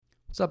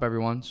What's up,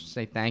 everyone? Just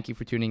say thank you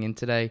for tuning in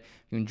today. If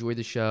you enjoy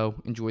the show,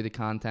 enjoy the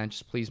content,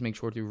 just please make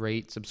sure to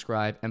rate,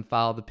 subscribe, and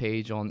follow the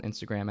page on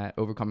Instagram at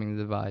Overcoming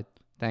the Divide.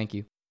 Thank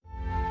you.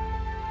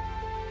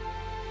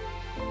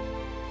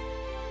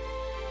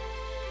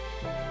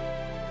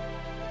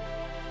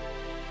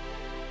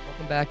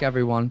 Welcome back,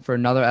 everyone, for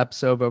another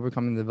episode of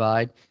Overcoming the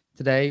Divide.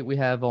 Today, we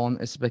have on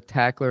a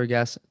spectacular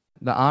guest,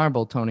 the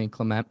Honorable Tony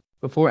Clement.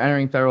 Before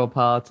entering federal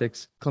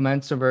politics,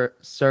 Clement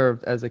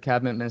served as a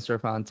cabinet minister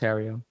for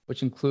Ontario,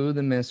 which included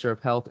the Minister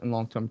of Health and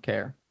Long-Term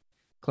Care.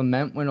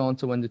 Clement went on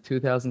to win the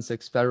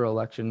 2006 federal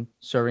election,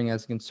 serving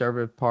as a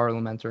Conservative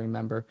parliamentary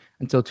member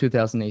until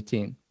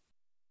 2018.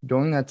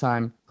 During that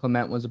time,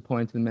 Clement was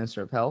appointed to the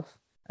Minister of Health,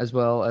 as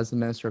well as the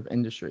Minister of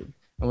Industry,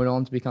 and went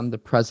on to become the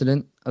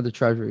president of the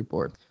Treasury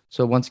Board.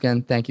 So once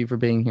again, thank you for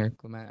being here,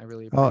 Clement. I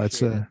really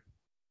appreciate it.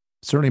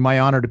 Certainly my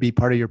honor to be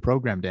part of your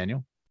program,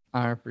 Daniel.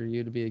 Honor for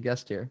you to be a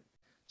guest here.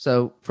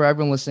 So for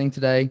everyone listening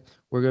today,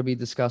 we're going to be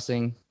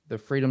discussing the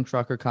Freedom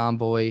Trucker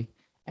Convoy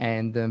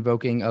and the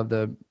invoking of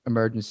the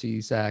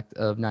Emergencies Act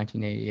of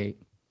 1988.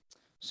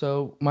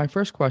 So my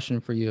first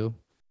question for you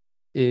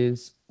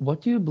is,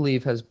 what do you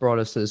believe has brought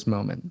us to this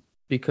moment?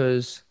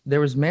 Because there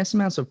was mass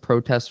amounts of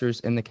protesters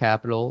in the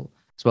Capitol,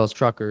 as well as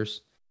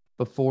truckers,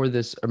 before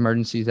this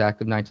Emergencies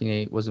Act of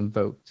 1988 was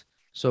invoked.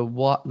 So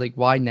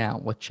why now?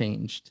 What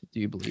changed, do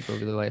you believe,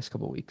 over the last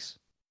couple of weeks?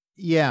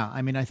 Yeah,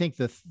 I mean, I think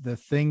the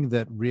thing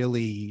that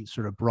really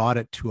sort of brought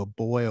it to a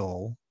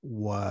boil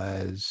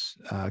was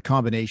a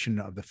combination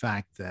of the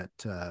fact that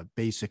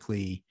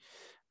basically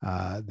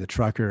the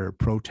trucker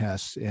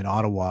protests in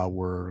Ottawa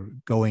were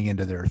going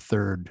into their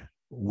third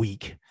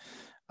week.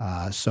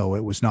 So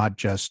it was not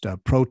just a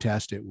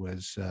protest; it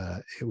was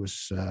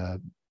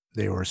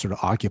they were sort of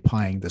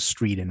occupying the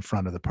street in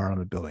front of the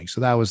Parliament building.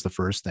 So that was the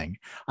first thing.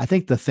 I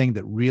think the thing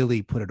that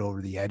really put it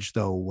over the edge,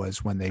 though,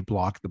 was when they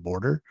blocked the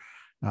border.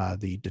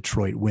 The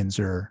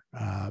Detroit-Windsor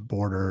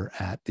border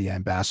at the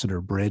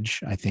Ambassador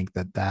Bridge. I think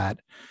that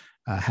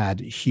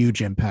had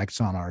huge impacts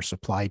on our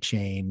supply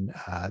chain.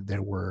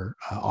 There were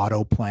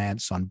auto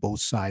plants on both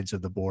sides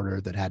of the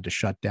border that had to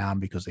shut down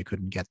because they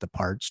couldn't get the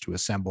parts to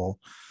assemble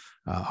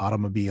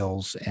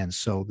automobiles. And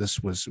so this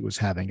was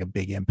having a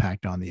big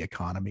impact on the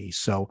economy.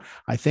 So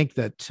I think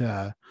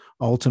that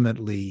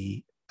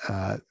ultimately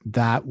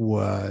that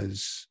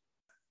was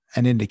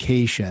an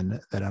indication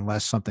that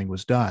unless something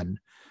was done,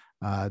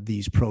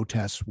 these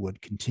protests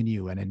would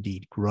continue and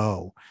indeed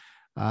grow.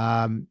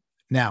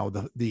 Now,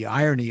 the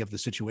irony of the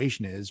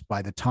situation is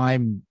by the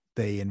time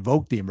they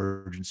invoked the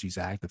Emergencies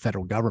Act, the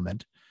federal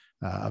government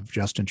of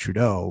Justin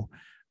Trudeau,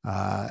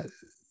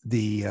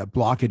 the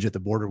blockage at the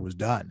border was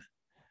done.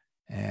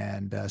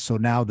 And so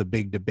now the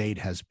big debate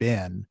has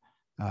been,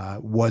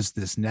 was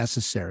this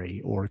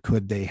necessary, or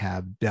could they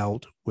have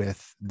dealt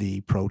with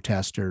the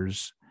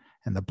protesters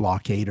and the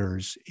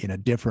blockaders in a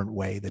different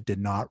way that did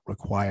not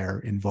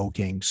require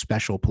invoking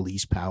special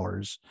police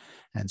powers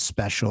and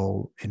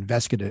special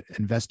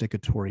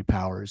investigatory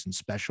powers and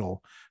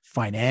special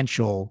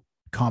financial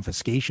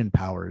confiscation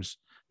powers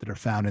that are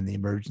found in the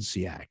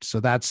Emergency Act. So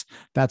that's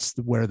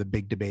where the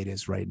big debate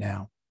is right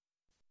now.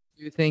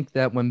 Do you think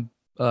that when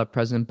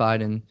President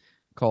Biden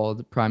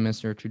called Prime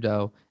Minister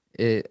Trudeau,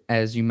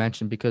 as you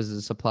mentioned, because of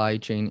the supply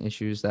chain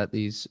issues that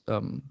these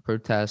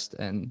protests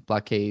and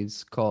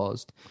blockades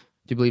caused,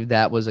 do you believe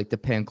that was like the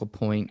pinnacle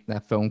point,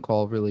 that phone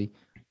call really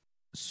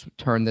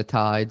turned the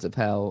tides of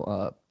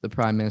how the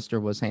prime minister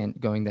was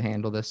going to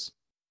handle this?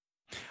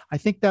 I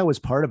think that was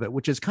part of it,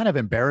 which is kind of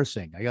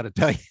embarrassing. I got to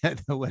tell you,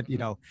 when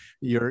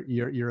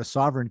you're a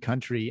sovereign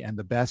country, and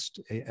the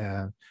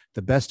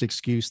best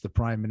excuse the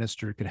prime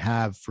minister could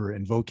have for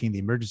invoking the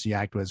Emergency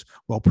Act was,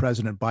 well,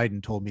 President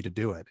Biden told me to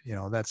do it.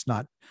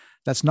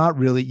 That's not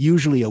really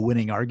usually a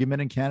winning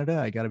argument in Canada.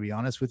 I got to be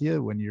honest with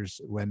you. When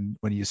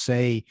you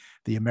say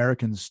the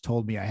Americans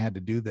told me I had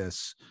to do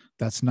this,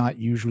 that's not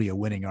usually a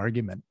winning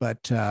argument.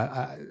 But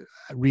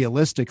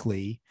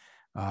realistically,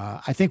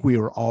 I think we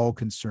were all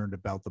concerned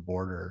about the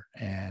border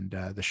and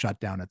the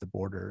shutdown at the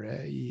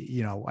border.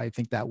 I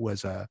think that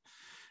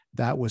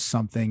was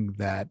something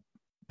that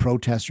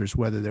protesters,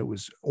 whether it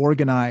was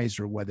organized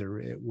or whether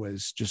it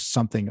was just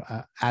something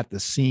at the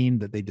scene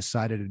that they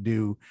decided to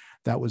do,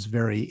 that was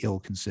very ill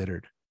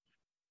considered.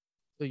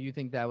 So you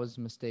think that was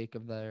a mistake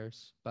of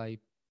theirs by?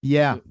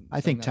 Yeah,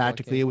 I think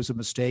tactically it was a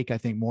mistake. I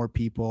think more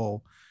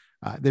people,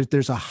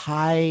 there's a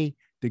high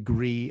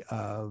degree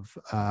of,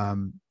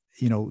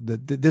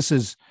 this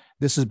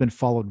has been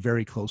followed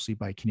very closely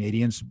by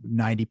Canadians.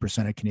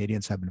 90% of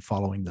Canadians have been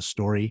following the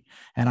story.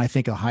 And I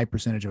think a high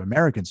percentage of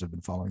Americans have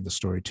been following the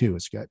story too.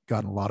 It's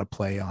gotten a lot of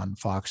play on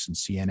Fox and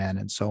CNN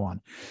and so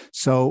on.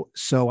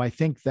 So I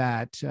think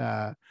that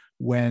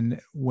when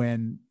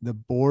the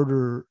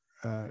border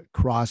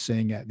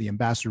crossing at the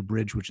Ambassador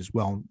Bridge, which is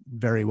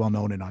very well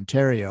known in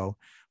Ontario,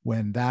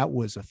 when that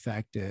was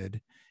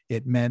affected,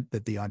 it meant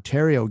that the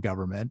Ontario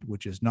government,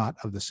 which is not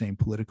of the same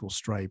political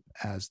stripe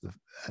as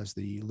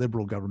the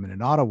Liberal government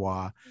in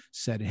Ottawa,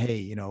 said,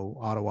 hey,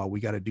 Ottawa, we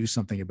got to do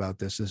something about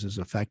this. This is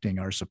affecting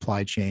our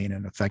supply chain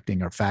and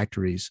affecting our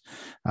factories.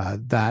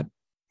 That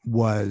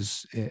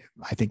was,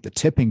 I think, the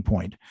tipping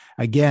point.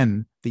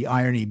 Again, the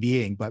irony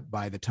being, but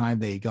by the time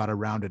they got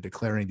around to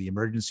declaring the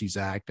Emergencies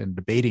Act and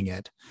debating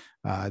it,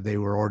 they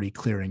were already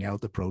clearing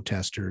out the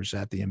protesters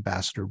at the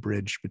Ambassador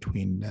Bridge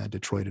between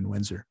Detroit and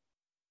Windsor.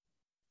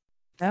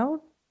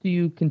 How do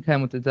you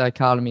contend with the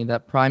dichotomy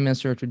that Prime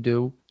Minister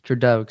Trudeau,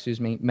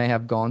 may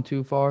have gone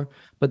too far,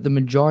 but the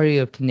majority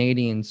of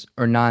Canadians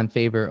are not in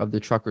favor of the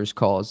truckers'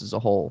 cause as a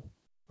whole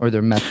or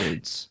their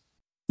methods?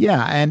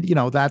 Yeah, and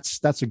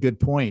that's a good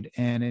point.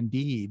 And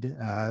indeed,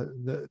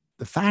 the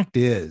fact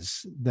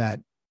is that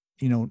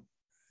the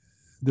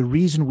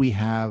reason we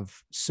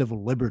have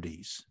civil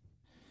liberties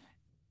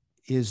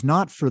is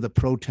not for the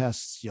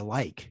protests you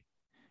like;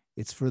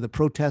 it's for the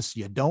protests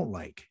you don't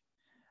like.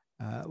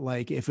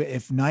 Like if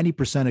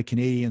 90% of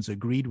Canadians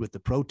agreed with the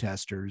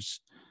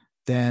protesters,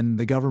 then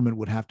the government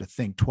would have to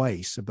think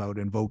twice about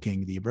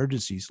invoking the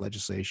emergencies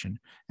legislation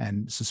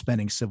and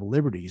suspending civil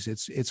liberties.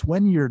 It's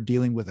when you're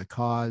dealing with a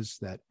cause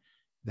that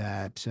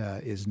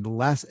is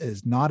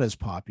not as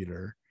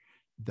popular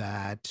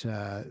that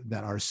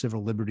our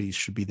civil liberties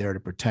should be there to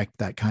protect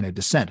that kind of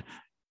dissent,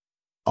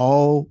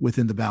 all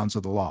within the bounds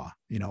of the law.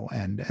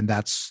 And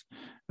that's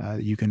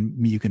you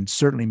can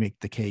certainly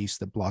make the case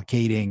that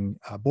blockading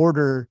a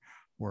border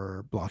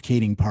or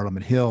blockading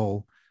Parliament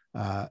Hill,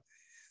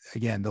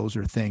 again, those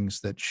are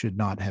things that should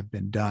not have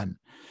been done.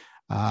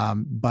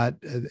 But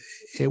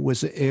it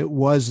was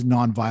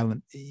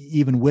nonviolent.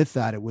 Even with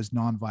that, it was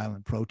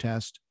nonviolent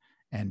protest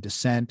and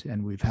dissent.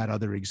 And we've had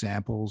other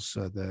examples,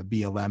 the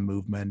BLM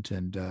movement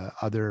and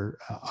other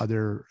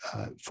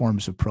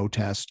forms of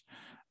protest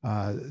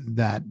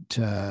that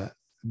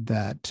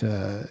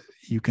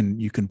you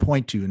can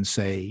point to and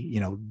say,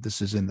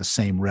 this is in the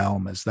same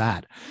realm as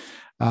that.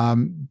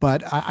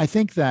 But I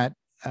think that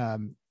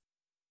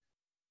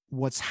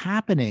what's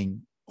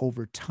happening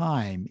over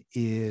time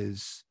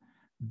is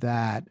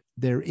that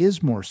there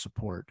is more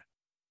support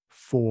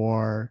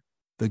for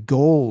the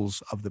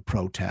goals of the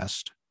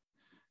protest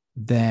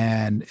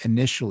than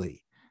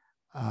initially.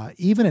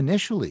 Even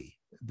initially,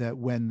 that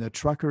when the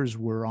truckers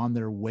were on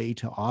their way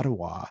to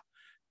Ottawa,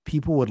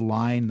 people would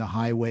line the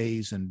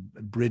highways and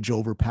bridge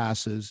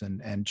overpasses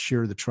and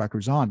cheer the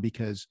truckers on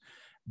because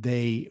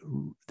they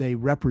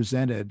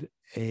represented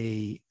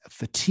a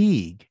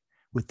fatigue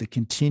with the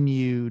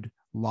continued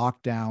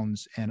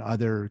lockdowns and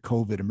other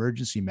COVID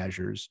emergency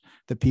measures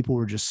that people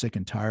were just sick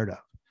and tired of.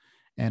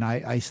 And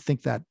I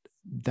think that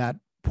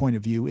point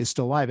of view is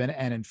still alive,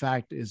 and in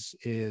fact is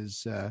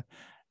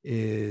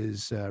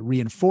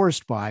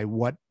reinforced by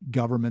what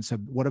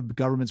have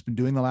governments been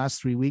doing the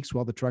last 3 weeks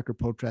while the trucker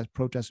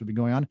protests have been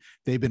going on.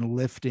 They've been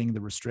lifting the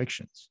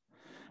restrictions.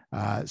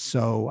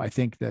 So I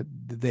think that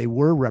they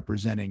were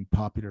representing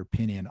popular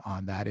opinion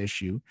on that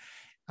issue.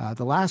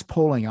 The last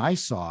polling I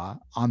saw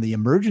on the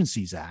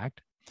Emergencies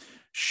Act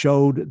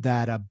showed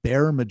that a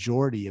bare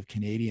majority of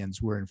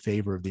Canadians were in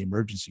favor of the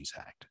Emergencies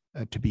Act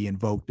to be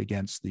invoked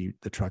against the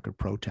trucker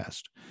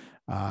protest.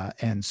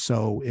 And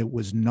so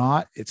it's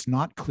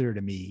not clear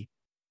to me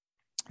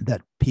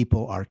that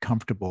people are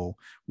comfortable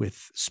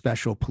with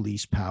special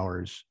police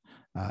powers,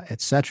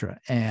 et cetera.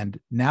 And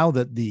now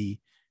that the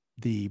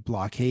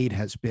blockade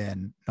has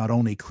been not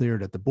only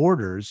cleared at the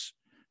borders,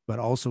 but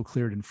also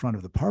cleared in front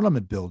of the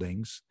Parliament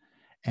buildings,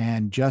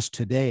 and just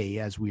today,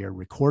 as we are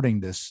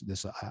recording this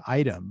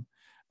item,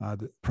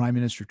 the Prime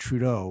Minister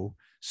Trudeau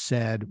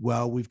said,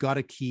 well, we've got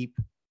to keep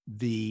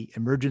the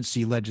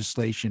emergency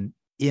legislation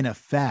in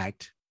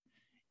effect,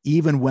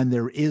 even when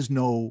there is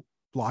no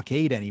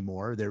blockade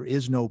anymore, there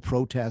is no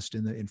protest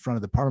in front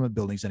of the Parliament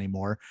buildings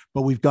anymore,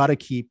 but we've got to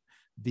keep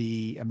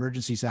the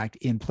Emergencies Act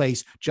in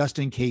place just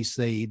in case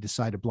they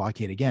decide to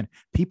blockade again.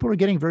 People are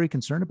getting very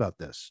concerned about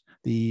this.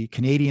 The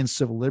Canadian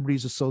Civil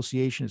Liberties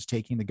Association is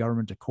taking the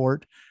government to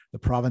court. The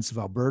province of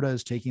Alberta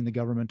is taking the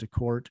government to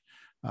court.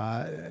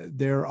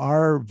 There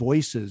are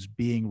voices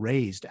being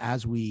raised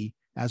as we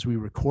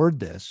record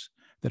this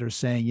that are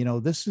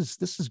saying, this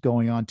is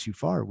going on too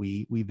far.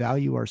 We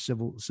value our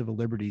civil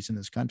liberties in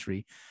this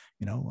country.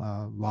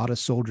 A lot of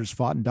soldiers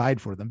fought and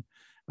died for them.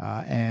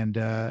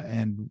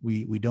 And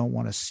we don't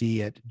want to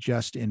see it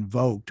just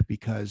invoked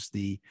because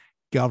the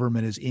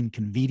government is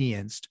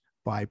inconvenienced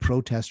by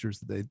protesters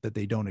that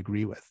they don't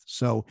agree with.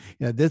 So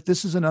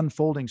this is an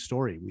unfolding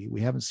story.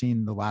 We haven't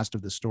seen the last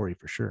of the story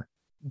for sure.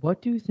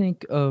 What do you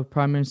think of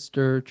Prime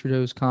Minister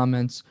Trudeau's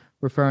comments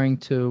referring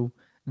to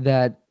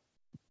that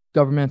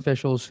government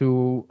officials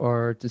who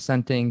are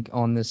dissenting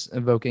on this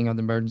invoking of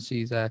the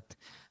Emergencies Act,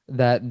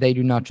 that they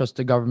do not trust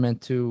the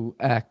government to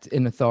act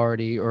in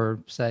authority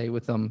or say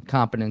with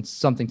competence,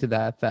 something to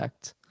that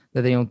effect,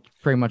 that they don't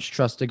pretty much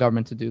trust the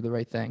government to do the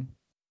right thing?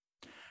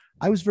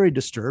 I was very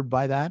disturbed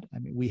by that. I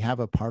mean, we have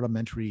a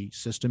parliamentary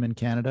system in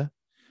Canada.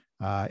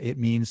 It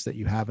means that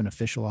you have an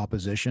official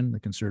opposition. The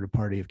Conservative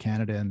Party of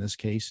Canada, in this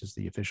case, is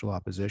the official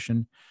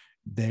opposition.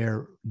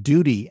 Their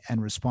duty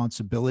and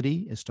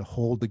responsibility is to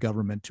hold the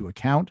government to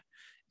account,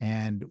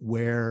 and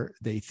where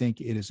they think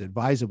it is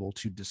advisable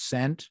to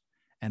dissent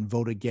and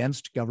vote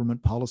against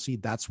government policy,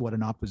 that's what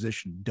an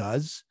opposition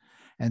does.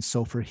 And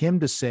so for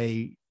him to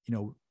say,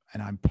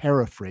 and I'm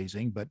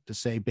paraphrasing, but to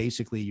say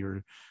basically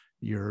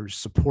you're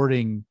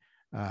supporting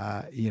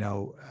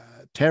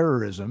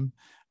terrorism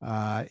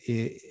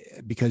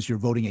because you're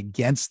voting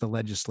against the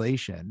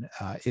legislation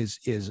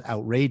is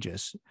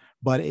outrageous.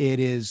 But it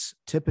is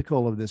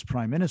typical of this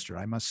prime minister,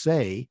 I must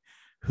say,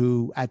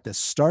 who at the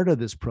start of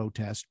this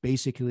protest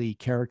basically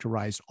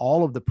characterized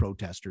all of the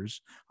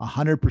protesters,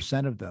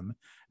 100% of them,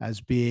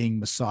 as being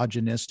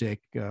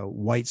misogynistic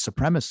white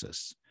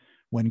supremacists,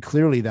 when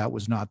clearly that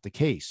was not the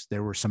case.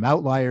 There were some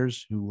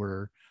outliers who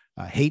were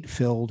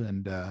hate-filled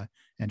and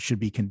should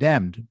be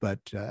condemned. But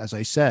as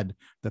I said,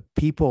 the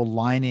people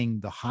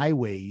lining the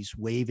highways,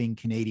 waving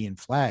Canadian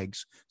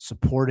flags,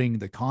 supporting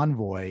the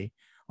convoy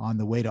on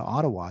the way to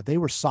Ottawa, they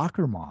were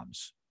soccer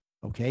moms.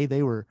 Okay,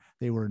 they were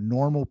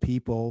normal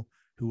people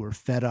who were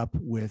fed up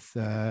with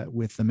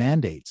the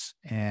mandates,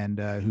 and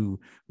who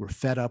were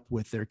fed up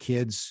with their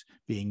kids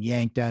being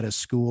yanked out of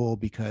school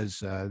because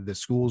the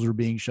schools were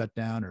being shut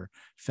down, or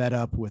fed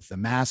up with the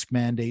mask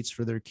mandates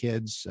for their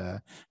kids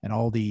and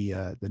all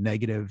the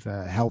negative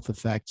health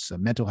effects,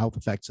 mental health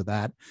effects of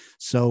that.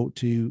 So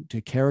to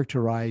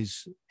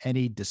characterize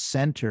any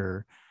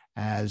dissenter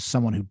as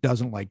someone who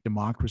doesn't like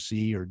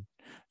democracy or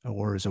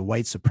is a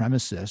white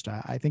supremacist,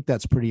 I think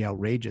that's pretty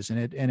outrageous, and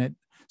it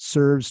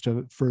serves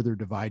to further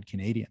divide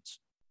Canadians.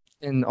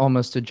 And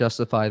almost to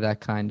justify that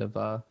kind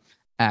of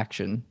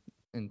action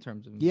in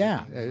terms of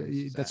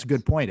that's a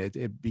good point.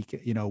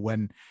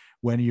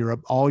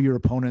 When all your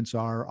opponents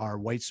are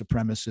white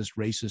supremacist,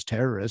 racist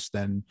terrorists,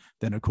 then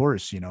of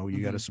course you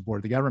got to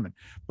support the government.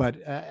 But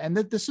and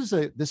this is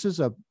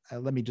a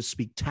let me just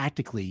speak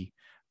tactically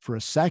for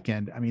a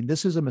second. I mean,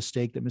 this is a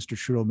mistake that Mr.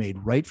 Trudeau made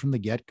right from the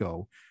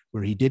get-go,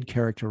 where he did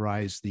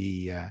characterize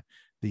the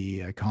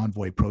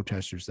convoy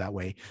protesters that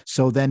way.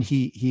 So then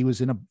he was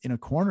in a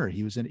corner.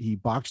 He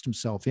boxed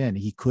himself in.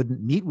 He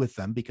couldn't meet with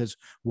them, because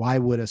why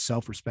would a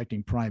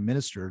self-respecting prime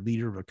minister,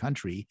 leader of a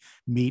country,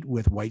 meet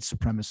with white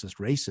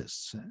supremacist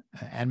racists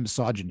and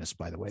misogynists?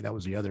 By the way, that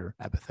was the other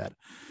epithet.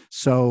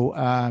 So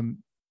I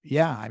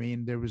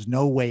mean, there was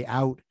no way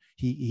out.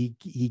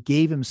 He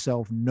gave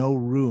himself no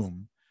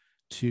room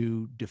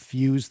to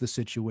diffuse the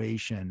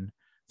situation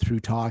through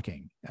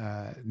talking,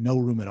 no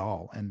room at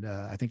all. And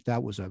I think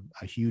that was a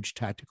huge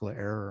tactical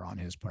error on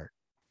his part.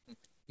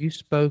 You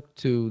spoke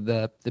to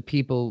the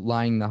people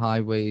lining the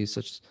highways,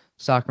 such as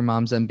soccer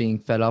moms, and being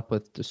fed up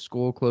with the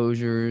school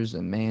closures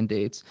and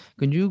mandates.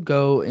 Could you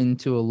go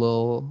into a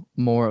little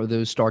more of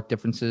those stark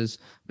differences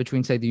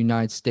between, say, the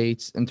United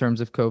States in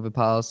terms of COVID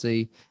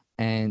policy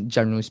and,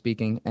 generally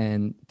speaking,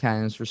 and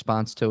Canada's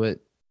response to it?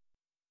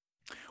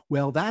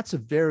 Well, that's a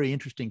very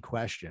interesting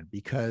question,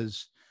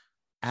 because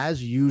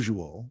as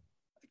usual,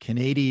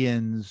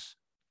 Canadians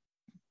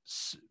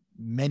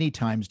many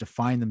times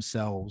define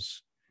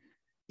themselves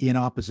in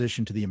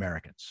opposition to the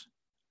Americans,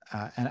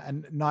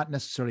 and not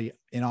necessarily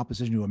in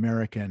opposition to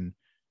American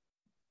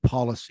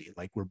policy.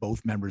 Like, we're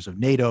both members of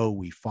NATO.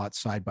 We fought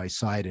side by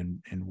side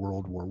in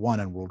World War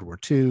I and World War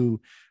II.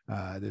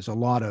 There's a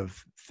lot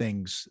of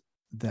things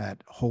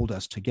that hold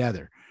us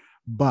together,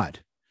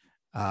 but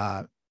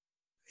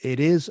it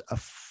is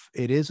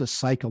a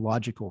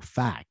psychological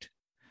fact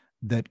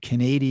that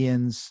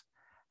Canadians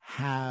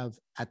have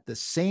at the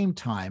same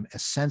time a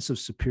sense of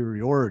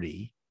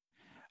superiority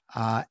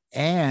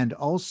and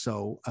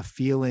also a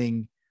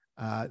feeling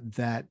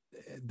that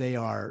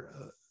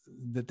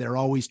they're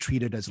always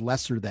treated as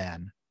lesser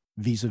than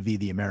vis-a-vis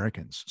the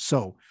Americans.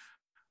 So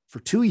for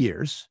 2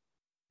 years,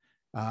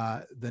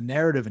 the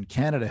narrative in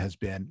Canada has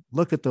been,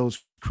 look at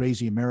those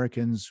crazy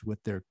Americans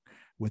with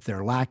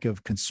their lack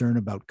of concern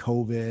about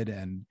COVID,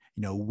 and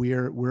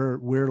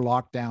we're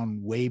locked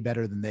down way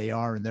better than they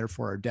are, and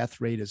therefore our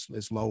death rate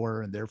is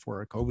lower, and therefore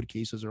our COVID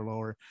cases are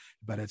lower.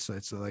 But it's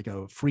like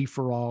a free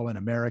for all in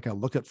America.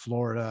 Look at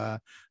Florida,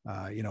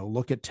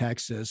 look at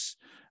Texas.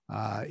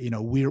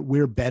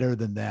 We're better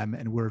than them,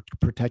 and we're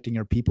protecting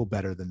our people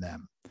better than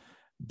them.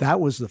 That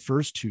was the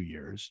first 2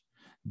 years.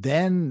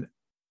 Then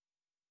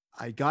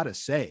I gotta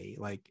say,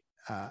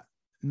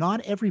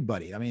 not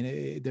everybody. I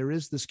mean, there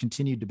is this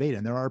continued debate,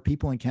 and there are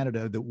people in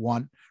Canada that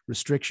want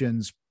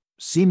restrictions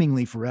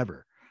seemingly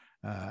forever.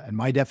 And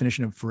my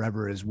definition of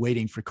forever is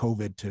waiting for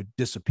COVID to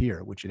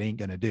disappear, which it ain't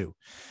going to do.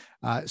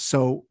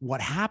 So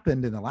what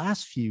happened in the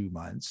last few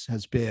months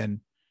has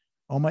been,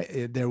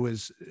 there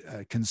was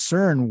a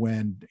concern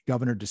when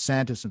Governor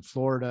DeSantis in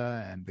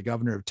Florida and the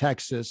governor of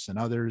Texas and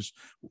others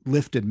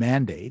lifted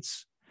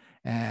mandates.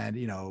 And,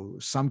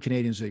 some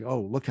Canadians say,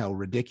 oh, look how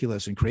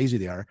ridiculous and crazy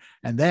they are.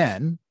 And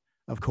then,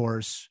 of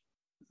course,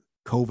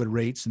 COVID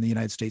rates in the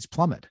United States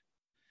plummet.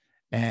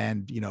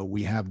 And,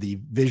 we have the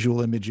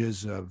visual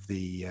images of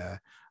the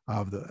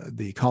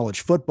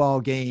college football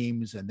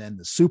games, and then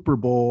the Super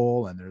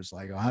Bowl, and there's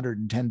like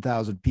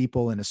 110,000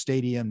 people in a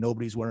stadium.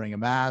 Nobody's wearing a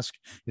mask.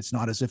 It's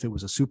not as if it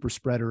was a super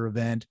spreader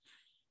event.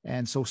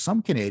 And so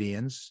some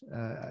Canadians,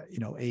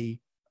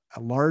 a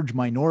large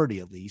minority,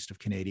 at least, of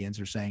Canadians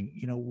are saying,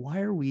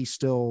 why are we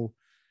still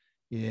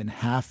in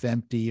half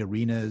empty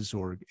arenas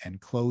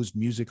and closed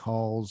music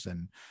halls,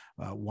 and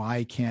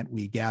why can't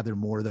we gather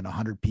more than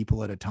 100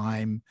 people at a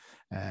time?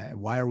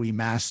 Why are we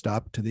masked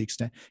up to the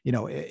extent,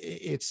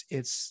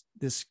 it's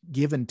this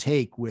give and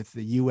take with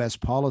the US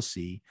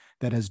policy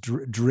that has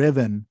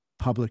driven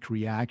public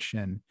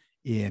reaction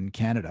in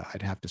Canada,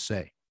 I'd have to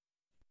say.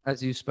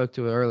 As you spoke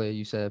to earlier,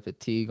 you said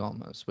fatigue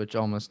almost, which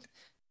almost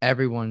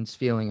everyone's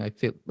feeling. I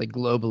feel like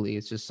globally,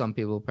 it's just some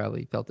people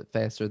probably felt it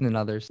faster than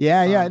others.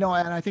 Yeah, no,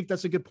 and I think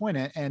that's a good point.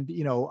 And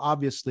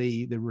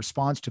obviously, the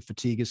response to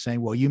fatigue is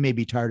saying, "Well, you may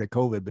be tired of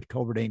COVID, but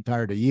COVID ain't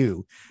tired of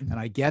you." And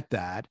I get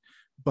that,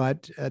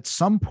 but at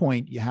some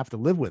point, you have to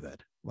live with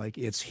it. Like,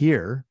 it's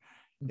here,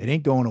 it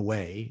ain't going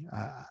away.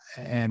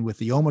 And with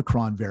the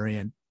Omicron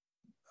variant,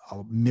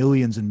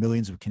 millions and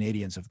millions of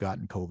Canadians have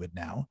gotten COVID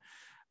now.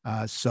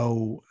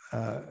 So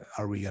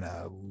are we going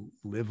to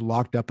live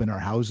locked up in our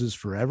houses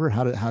forever?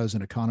 How does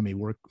an economy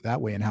work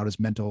that way? And how does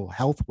mental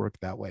health work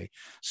that way?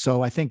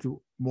 So I think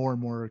more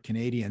and more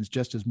Canadians,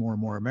 just as more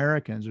and more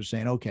Americans, are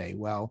saying, okay,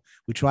 well,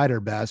 we tried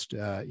our best.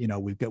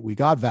 We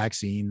got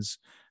vaccines.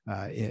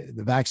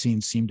 The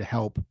vaccines seem to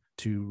help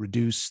to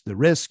reduce the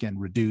risk and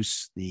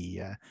reduce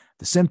the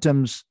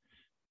symptoms.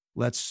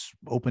 Let's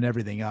open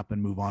everything up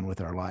and move on with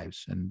our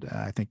lives. And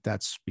I think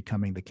that's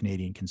becoming the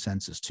Canadian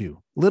consensus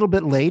too. A little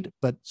bit late,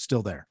 but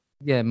still there.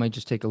 Yeah, it might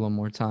just take a little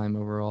more time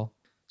overall.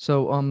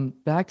 So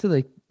back to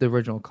the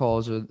original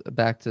cause, or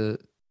back to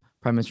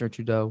Prime Minister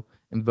Trudeau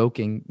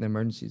invoking the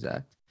Emergencies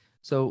Act.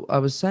 So I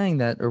was saying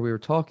that, or we were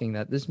talking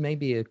that this may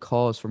be a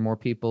cause for more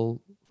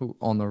people who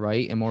on the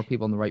right, and more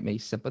people on the right may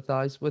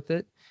sympathize with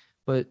it.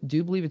 But do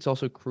you believe it's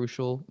also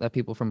crucial that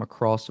people from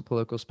across the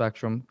political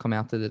spectrum come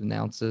out to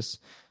denounce this,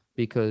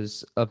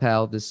 because of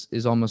how this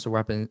is almost a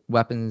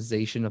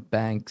weaponization of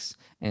banks,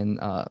 and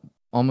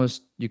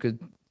almost you could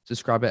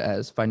describe it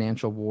as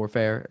financial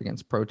warfare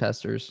against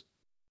protesters?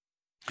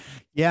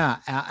 Yeah,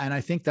 and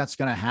I think that's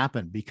going to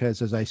happen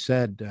because, as I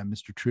said,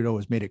 Mr. Trudeau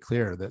has made it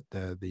clear that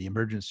the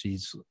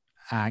Emergencies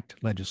Act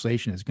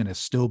legislation is going to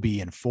still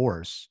be in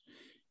force,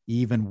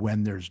 even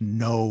when there's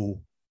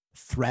no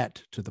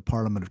threat to the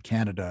Parliament of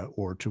Canada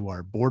or to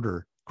our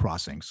border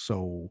crossings.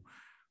 So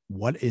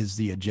what is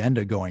the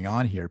agenda going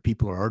on here?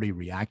 People are already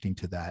reacting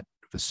to that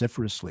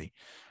vociferously.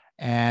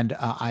 And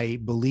I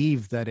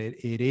believe that it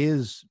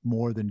is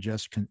more than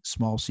just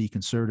small c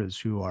conservatives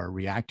who are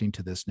reacting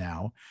to this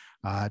now.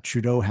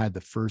 Trudeau had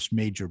the first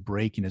major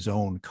break in his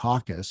own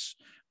caucus,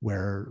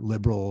 where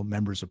Liberal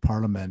members of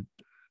Parliament,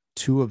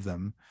 two of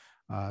them,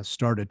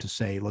 started to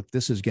say, look,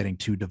 this is getting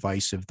too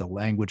divisive. The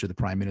language of the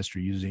Prime Minister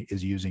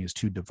is using is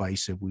too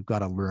divisive. We've got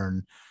to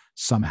learn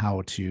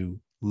somehow to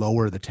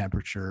lower the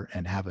temperature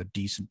and have a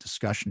decent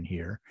discussion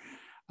here.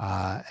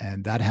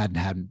 And that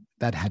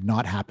had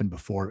not happened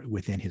before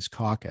within his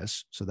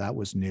caucus. So that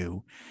was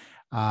new.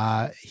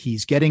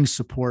 He's getting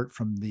support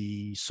from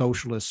the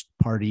Socialist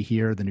Party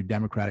here, the New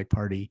Democratic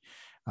Party,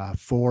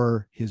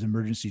 for his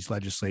emergencies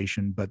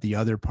legislation, but the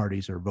other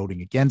parties are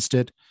voting against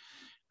it.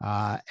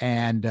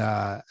 And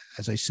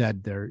as I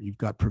said, you've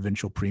got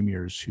provincial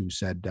premiers who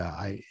said,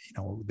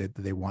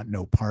 they want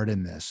no part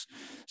in this.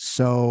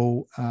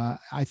 So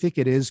I think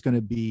it is going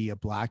to be a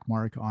black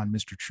mark on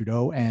Mr.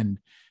 Trudeau, and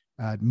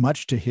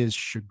much to his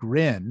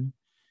chagrin,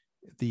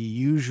 the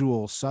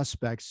usual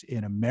suspects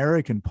in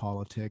American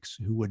politics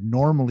who would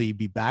normally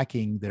be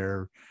backing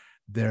their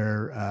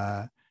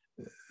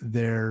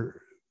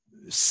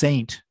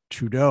Saint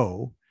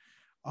Trudeau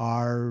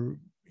are,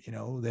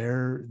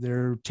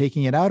 they're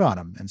taking it out on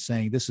him and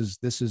saying this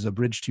is a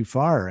bridge too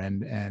far.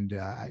 And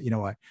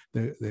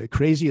the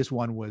craziest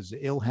one was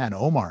Ilhan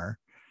Omar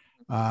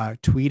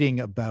tweeting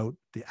about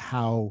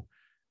how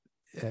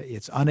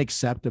it's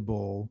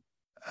unacceptable,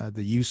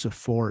 the use of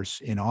force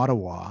in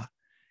Ottawa,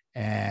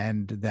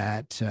 and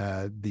that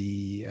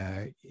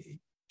the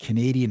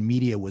Canadian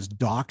media was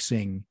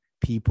doxing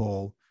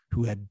people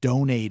who had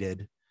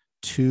donated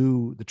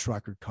to the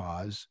trucker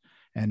cause,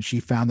 and she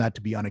found that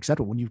to be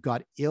unacceptable. When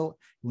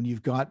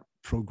you've got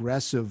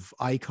progressive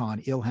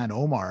icon Ilhan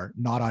Omar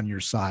not on your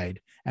side,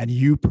 and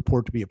you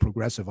purport to be a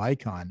progressive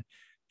icon,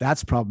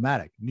 that's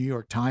problematic. New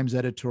York Times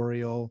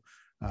editorial,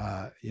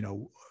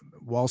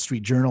 Wall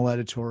Street Journal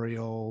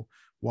editorial,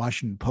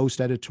 Washington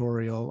Post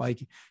editorial,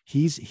 like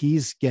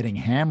he's getting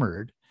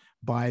hammered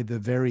by the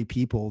very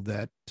people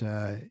that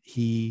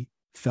he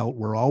felt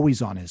were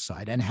always on his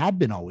side and had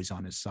been always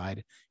on his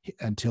side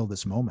until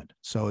this moment.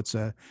 So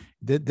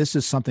this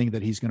is something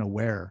that he's going to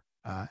wear.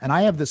 And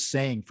I have this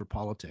saying for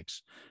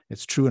politics.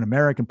 It's true in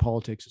American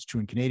politics. It's true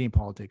in Canadian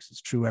politics.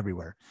 It's true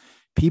everywhere.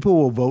 People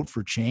will vote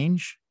for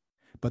change,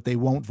 but they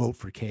won't vote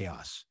for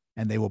chaos.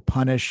 And they will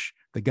punish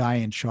the guy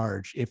in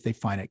charge if they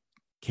find it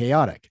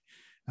chaotic.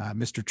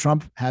 Mr.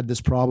 Trump had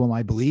this problem,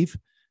 I believe,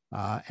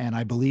 and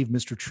I believe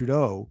Mr.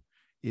 Trudeau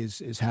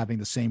is having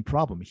the same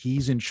problem.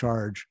 He's in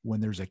charge when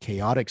there's a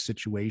chaotic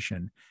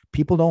situation.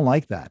 People don't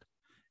like that,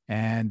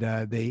 and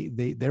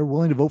they're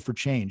willing to vote for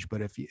change.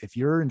 But if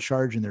you're in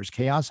charge and there's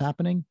chaos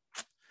happening,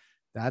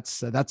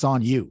 that's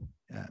on you.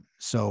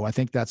 So I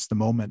think that's the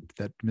moment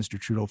that Mr.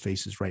 Trudeau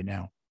faces right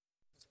now.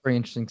 very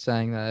interesting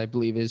saying that I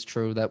believe is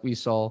true that we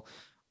saw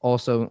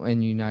also in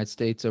the United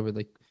States over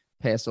the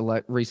past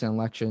recent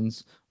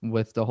elections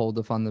with the whole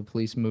defund the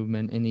police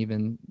movement, and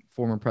even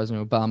former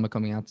President Obama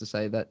coming out to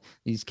say that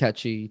these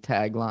catchy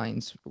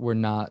taglines were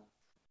not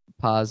a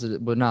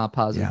positive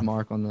Yeah.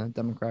 mark on the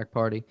Democratic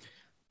Party.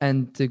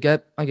 And to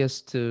get, I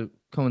guess, to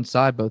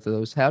coincide both of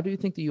those, how do you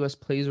think the U.S.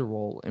 plays a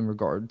role in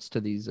regards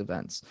to these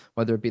events,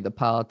 whether it be the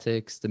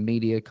politics, the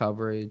media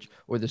coverage,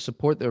 or the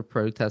support that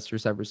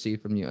protesters have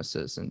received from U.S.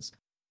 citizens?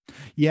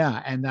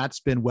 Yeah, and that's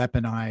been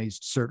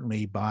weaponized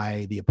certainly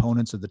by the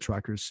opponents of the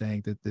truckers,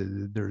 saying that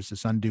there's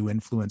this undue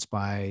influence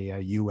by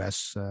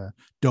U.S.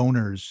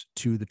 Donors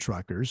to the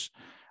truckers.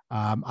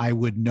 I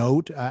would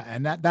note,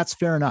 and that's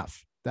fair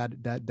enough.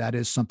 That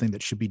is something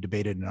that should be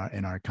debated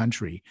in our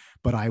country.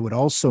 But I would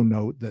also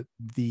note that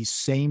these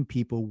same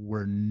people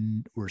were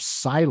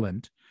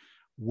silent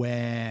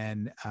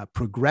when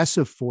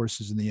progressive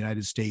forces in the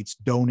United States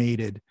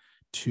donated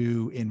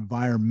to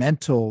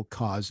environmental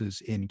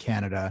causes in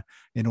Canada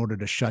in order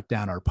to shut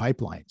down our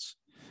pipelines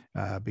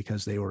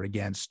because they were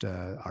against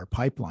our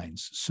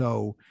pipelines.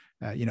 So,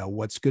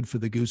 what's good for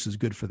the goose is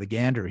good for the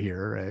gander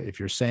here. If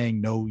you're saying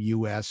no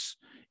U.S.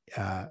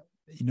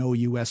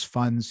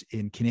 funds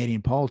in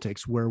Canadian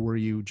politics, where were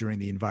you during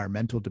the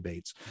environmental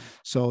debates?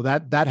 So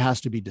that has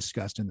to be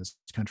discussed in this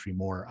country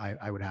more,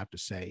 I would have to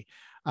say.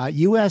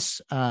 U.S.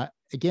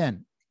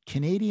 Again,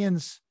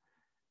 Canadians,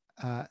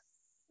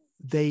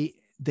 the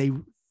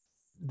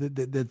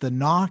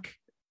knock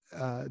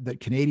that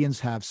Canadians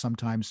have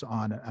sometimes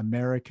on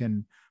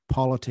American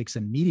politics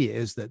and media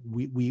is that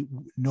we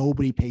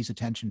nobody pays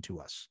attention to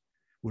us.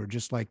 We're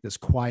just like this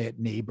quiet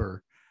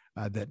neighbor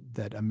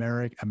that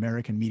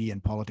American media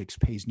and politics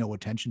pays no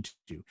attention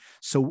to.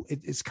 So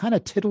it's kind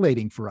of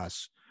titillating for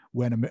us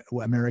when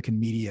American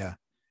media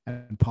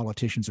and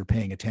politicians are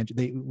paying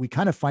attention. We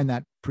kind of find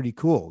that pretty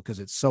cool because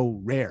it's so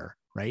rare,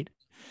 right?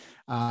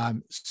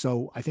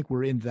 So I think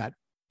we're in that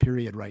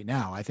period right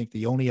now. I think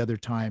the only other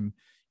time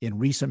in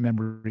recent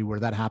memory where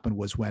that happened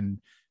was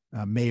when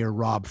Mayor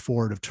Rob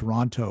Ford of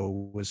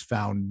Toronto was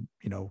found,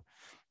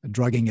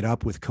 drugging it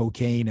up with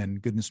cocaine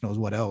and goodness knows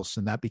what else.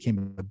 And that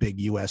became a big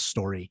US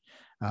story,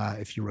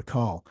 if you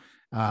recall.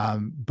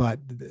 But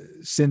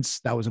since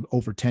that was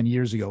over 10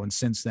 years ago, and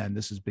since then,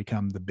 this has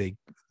become the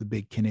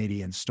big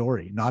Canadian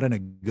story, not in a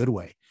good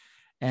way.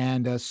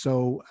 And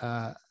so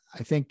I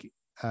think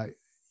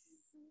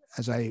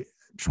as I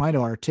try to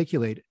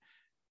articulate,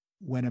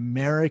 when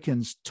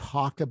Americans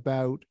talk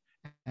about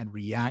and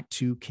react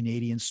to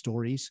Canadian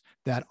stories,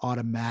 that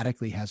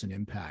automatically has an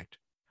impact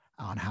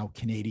on how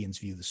Canadians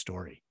view the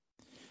story.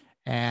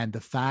 And the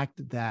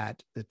fact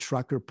that the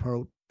trucker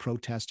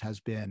protest has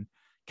been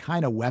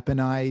kind of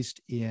weaponized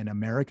in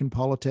American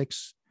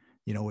politics,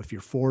 if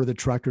you're for the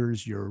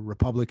truckers, you're a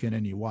Republican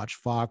and you watch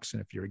Fox.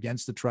 And if you're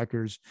against the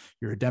truckers,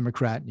 you're a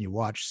Democrat and you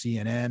watch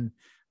CNN.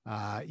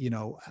 I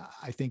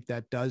think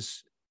that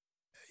does,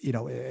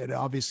 it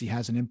obviously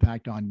has an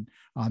impact on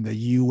the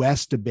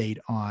U.S. debate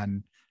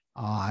on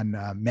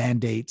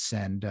mandates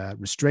and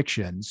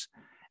restrictions.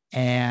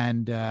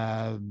 And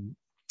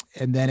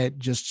then it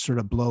just sort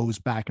of blows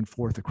back and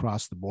forth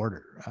across the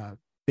border.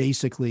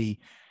 Basically,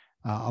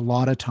 a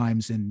lot of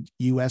times in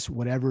U.S.,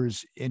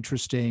 whatever's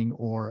interesting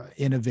or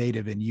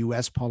innovative in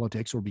U.S.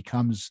 politics or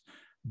becomes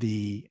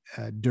the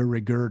de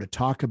rigueur to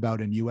talk about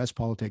in U.S.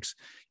 politics,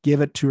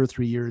 give it 2 or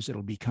 3 years,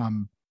 it'll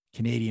become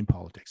Canadian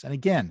politics. And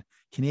again,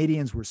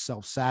 Canadians were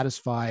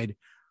self-satisfied.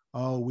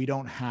 Oh, we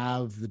don't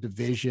have the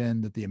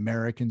division that the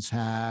Americans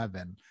have.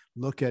 And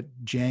look at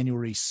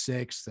January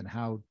 6th and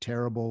how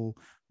terrible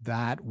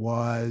that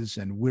was.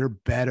 And we're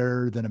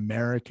better than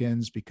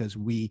Americans because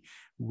we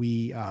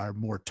are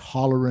more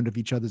tolerant of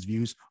each other's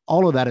views.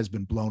 All of that has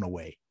been blown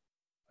away.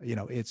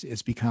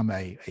 It's become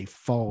a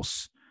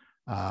false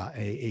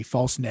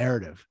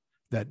narrative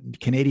that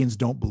Canadians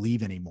don't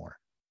believe anymore.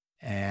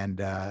 And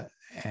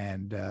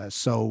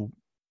so,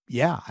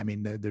 yeah, I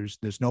mean,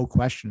 there's no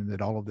question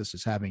that all of this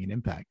is having an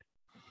impact.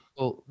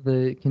 Well,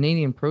 the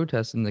Canadian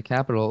protests in the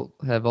capital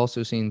have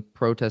also seen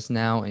protests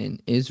now in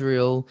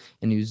Israel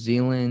and New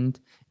Zealand,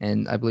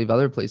 and I believe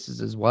other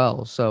places as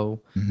well.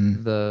 So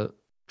the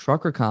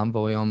trucker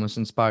convoy almost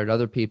inspired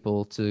other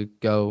people to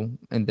go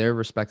in their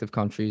respective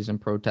countries and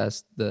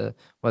protest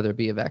whether it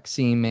be a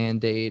vaccine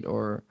mandate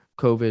or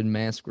COVID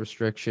mask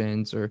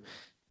restrictions or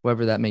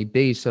whatever that may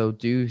be. So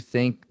do you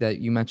think that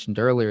you mentioned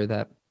earlier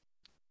that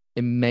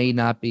it may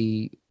not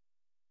be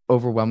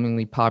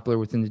overwhelmingly popular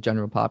within the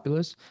general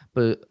populace,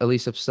 but at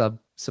least a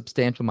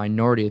substantial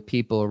minority of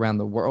people around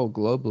the world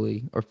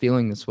globally are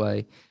feeling this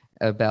way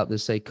about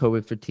this, say,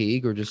 COVID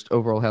fatigue or just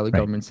overall how the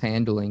government's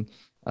handling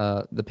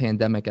the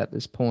pandemic at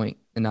this point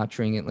and not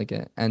treating it like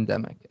an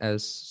endemic,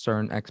 as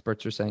certain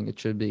experts are saying it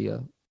should be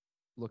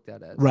looked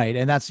at as. Right.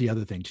 And that's the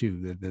other thing,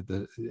 too.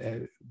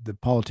 The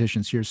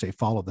politicians here say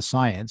follow the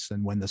science.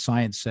 And when the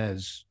science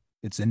says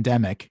it's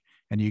endemic,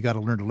 and you got to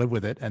learn to live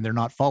with it, and they're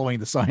not following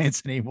the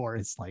science anymore.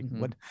 It's like,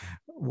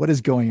 what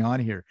is going on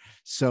here?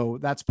 So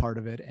that's part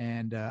of it.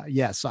 And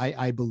yes,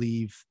 I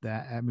believe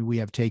that, I mean, we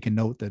have taken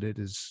note that it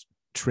is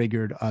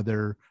triggered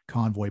other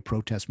convoy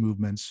protest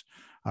movements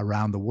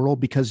around the world,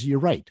 because you're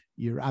right.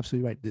 You're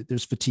absolutely right.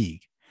 There's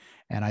fatigue.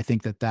 And I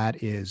think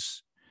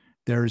there's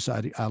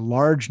a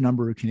large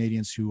number of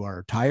Canadians who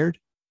are tired.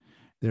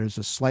 There's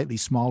a slightly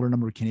smaller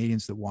number of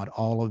Canadians that want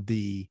all of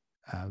the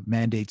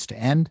mandates to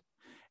end.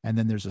 And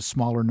then there's a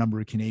smaller number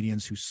of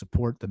Canadians who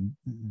support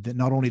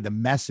not only the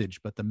message,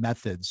 but the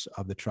methods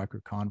of the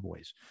trucker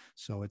convoys.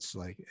 So it's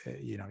like,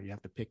 you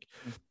have to pick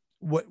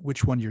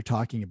which one you're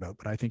talking about.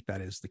 But I think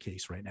that is the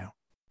case right now.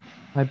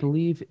 I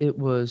believe it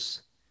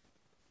was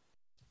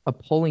a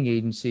polling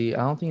agency. I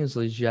don't think it was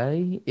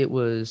Leger. It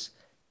was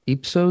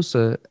Ipsos,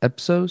 I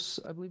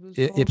believe it was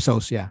called.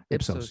 Ipsos, yeah.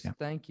 Ipsos, yeah.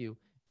 thank you.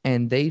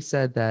 And they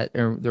said that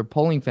their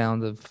polling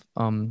found of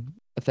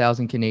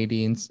 1,000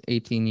 Canadians,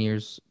 18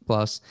 years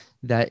plus,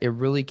 that it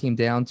really came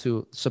down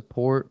to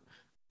support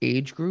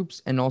age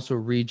groups and also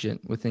region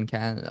within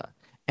Canada.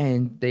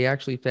 And they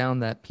actually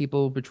found that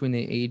people between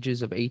the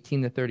ages of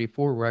 18 to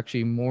 34 were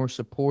actually more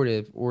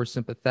supportive or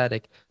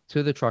sympathetic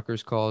to the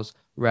truckers' cause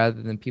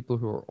rather than people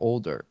who are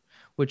older,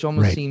 which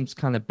almost seems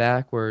kind of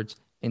backwards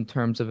in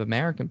terms of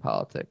American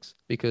politics,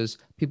 because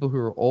people who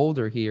are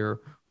older here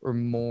are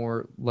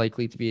more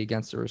likely to be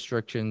against the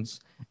restrictions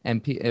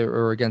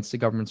or against the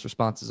government's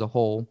response as a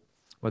whole,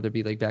 whether it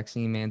be like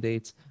vaccine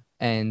mandates,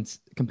 and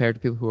compared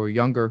to people who are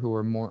younger, who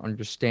are more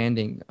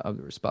understanding of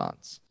the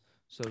response.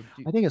 So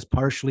I think it's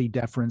partially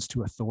deference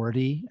to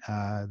authority,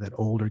 that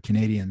older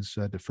Canadians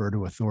defer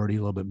to authority a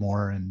little bit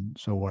more. And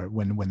so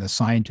when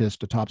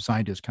the top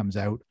scientist comes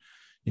out,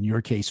 in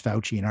your case,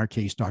 Fauci, in our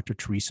case, Dr.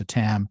 Theresa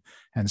Tam,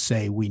 and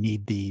say, we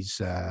need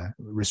these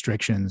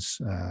restrictions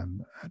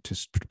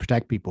to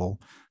protect people,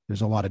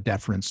 there's a lot of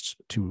deference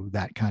to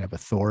that kind of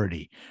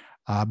authority.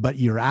 But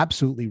you're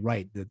absolutely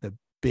right that the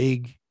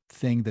big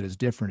thing that is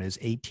different is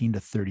 18 to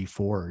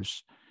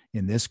 34s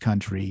in this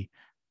country,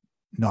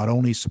 not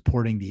only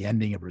supporting the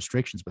ending of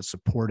restrictions, but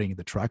supporting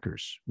the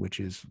truckers, which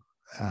is,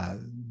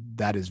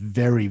 that is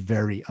very,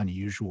 very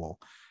unusual.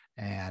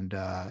 And,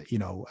 a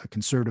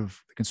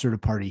conservative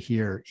party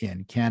here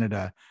in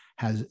Canada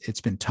it's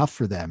been tough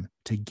for them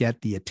to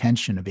get the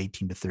attention of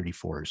 18 to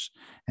 34s.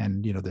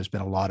 And, there's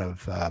been a lot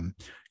of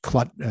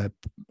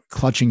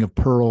clutching of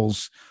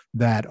pearls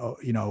that,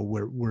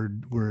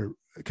 we're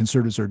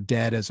conservatives are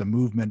dead as a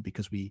movement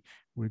because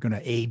we're going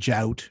to age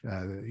out.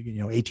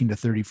 18 to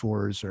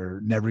 34s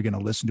are never going to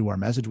listen to our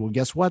message. Well,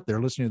 guess what?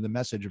 They're listening to the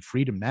message of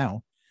freedom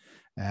now.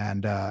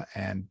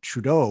 And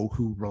Trudeau,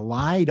 who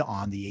relied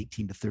on the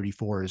 18 to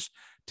 34s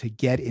to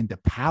get into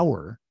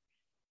power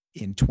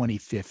in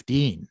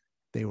 2015,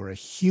 they were a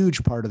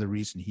huge part of the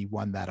reason he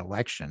won that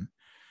election.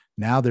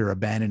 Now they're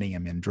abandoning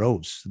him in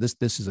droves.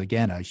 This is,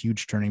 again, a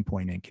huge turning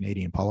point in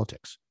Canadian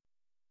politics.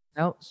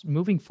 Now,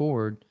 moving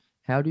forward,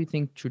 how do you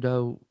think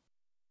Trudeau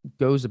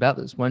goes about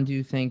this? When do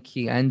you think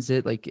he ends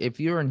it? Like, if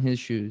you're in his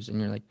shoes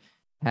and you're like,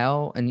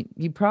 how? And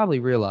he probably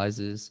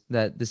realizes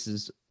that this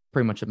is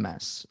pretty much a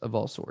mess of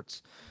all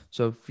sorts.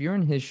 So if you're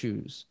in his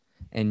shoes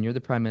and you're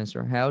the prime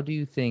minister, how do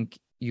you think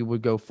you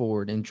would go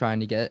forward in trying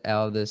to get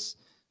out of this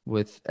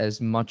with as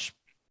much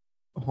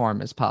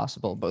harm as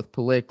possible, both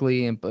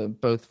politically and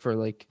both for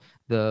like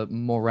the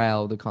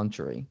morale of the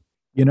country?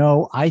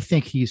 I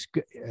think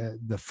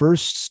the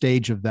first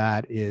stage of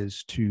that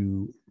is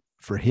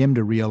for him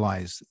to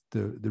realize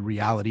the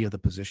reality of the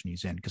position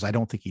he's in, because I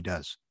don't think he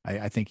does.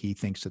 I think he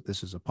thinks that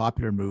this is a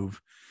popular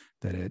move,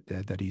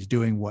 that he's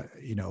doing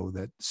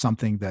that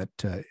something that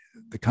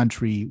the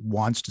country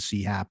wants to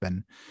see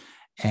happen,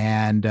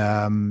 and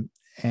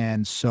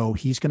so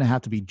he's going to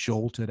have to be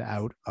jolted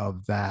out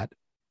of that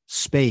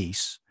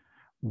space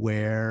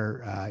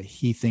where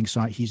he thinks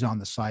he's on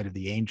the side of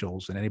the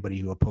angels, and anybody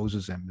who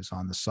opposes him is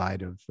on the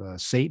side of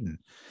Satan.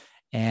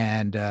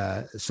 And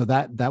so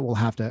that will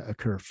have to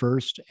occur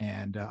first.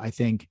 And I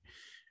think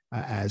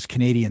as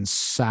Canadians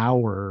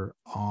sour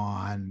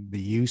on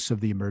the use of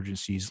the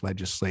emergencies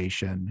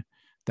legislation,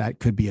 that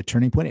could be a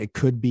turning point. It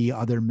could be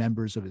other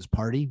members of his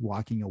party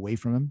walking away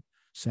from him,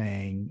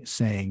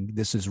 saying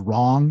this is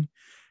wrong,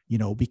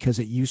 because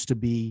it used to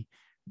be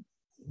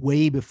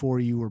way before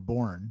you were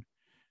born.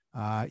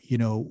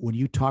 When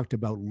you talked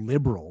about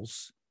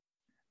liberals,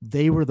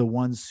 they were the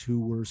ones who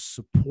were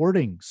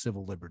supporting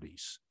civil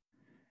liberties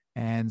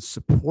and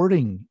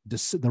supporting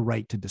the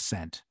right to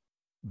dissent,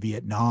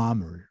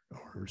 Vietnam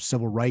or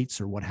civil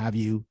rights or what have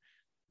you,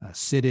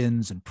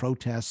 sit-ins and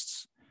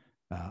protests,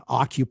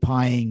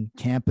 occupying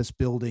campus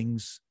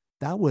buildings.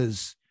 That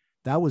was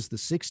the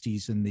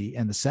 60s and the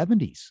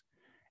 70s.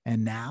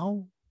 And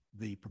now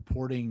the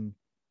purporting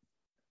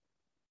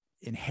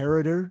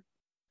inheritor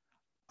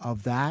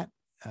of that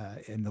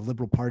in the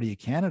Liberal Party of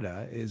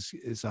Canada is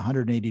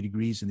 180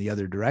 degrees in the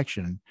other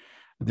direction.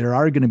 There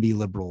are going to be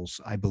liberals,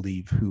 I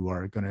believe, who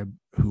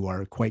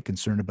are quite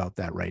concerned about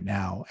that right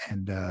now,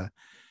 and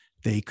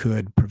they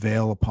could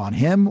prevail upon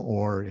him,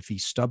 or if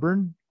he's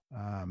stubborn,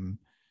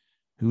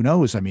 who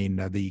knows? I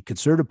mean, the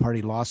Conservative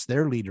Party lost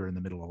their leader in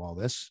the middle of all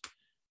this.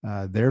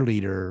 Their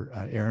leader,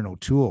 Aaron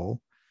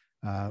O'Toole,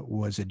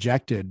 was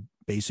ejected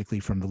basically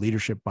from the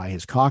leadership by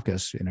his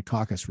caucus in a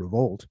caucus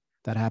revolt,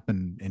 That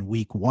happened in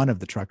week one of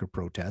the trucker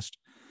protest.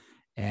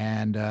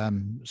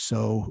 And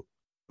so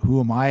who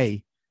am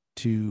I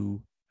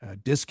to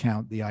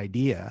discount the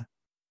idea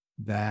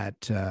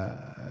that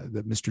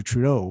that Mr.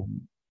 Trudeau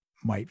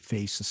might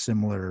face a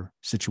similar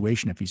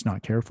situation if he's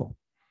not careful?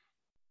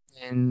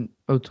 And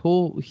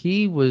O'Toole,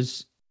 he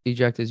was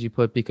ejected, as you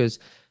put, because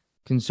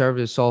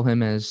conservatives saw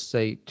him as,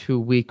 say, too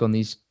weak on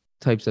these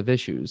types of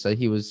issues, that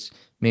he was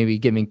maybe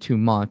giving too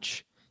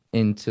much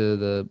into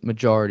the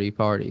majority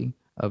party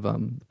of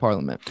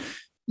parliament.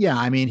 Yeah,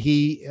 I mean,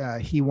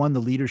 he won the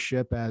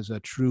leadership as a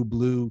true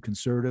blue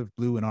conservative.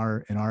 Blue in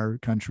our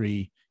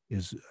country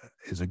is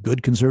a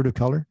good conservative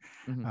color.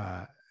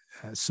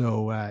 Mm-hmm.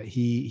 So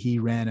he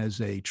ran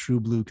as a true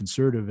blue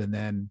conservative, and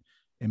then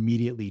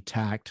immediately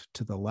tacked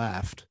to the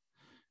left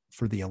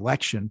for the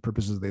election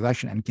purposes of the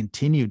election, and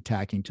continued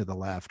tacking to the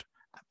left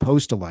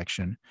post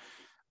election.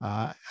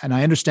 And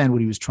I understand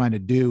what he was trying to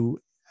do.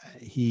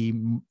 He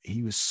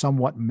was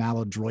somewhat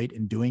maladroit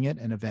in doing it,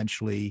 and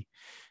eventually,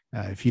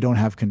 if you don't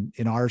have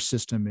in our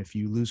system, if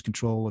you lose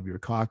control of your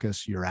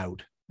caucus, you're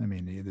out. I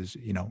mean, there's,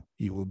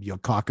 you will be a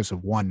caucus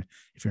of one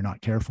if you're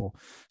not careful.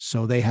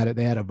 So they had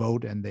a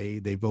vote, and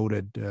they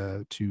voted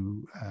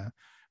to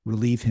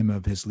relieve him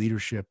of his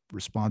leadership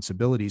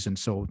responsibilities. And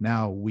so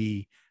now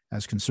we,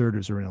 as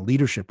conservatives, are in a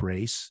leadership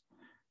race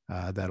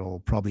that'll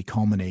probably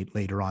culminate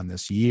later on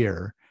this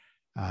year.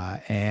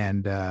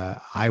 And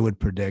I would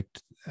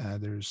predict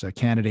there's a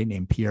candidate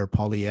named Pierre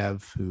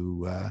Poilievre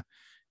who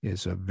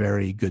is a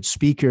very good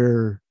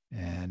speaker,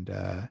 and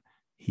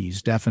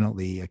he's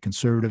definitely a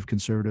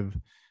conservative.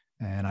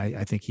 And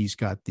I think he's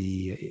got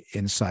the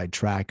inside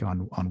track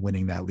on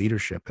winning that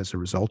leadership as a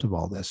result of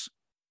all this.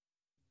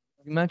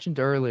 You mentioned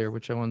earlier,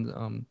 which I want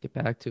to get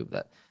back to,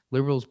 that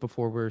liberals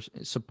before were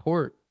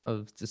support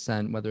of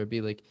dissent, whether it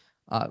be like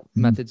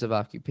methods of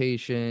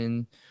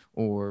occupation,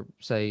 or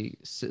say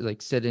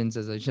like sit-ins,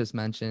 as I just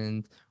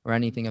mentioned, or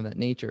anything of that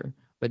nature.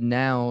 But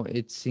now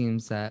it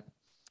seems that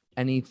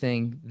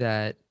anything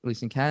that, at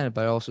least in Canada,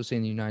 but I also say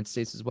in the United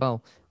States as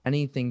well,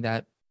 anything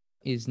that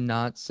is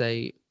not,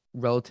 say,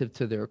 relative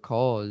to their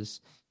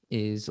cause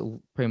is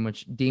pretty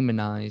much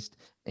demonized.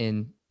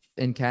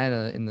 In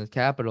Canada, in the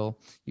capital,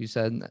 you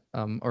said,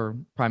 or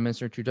Prime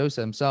Minister Trudeau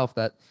said himself,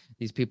 that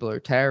these people are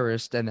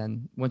terrorists. And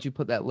then once you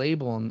put that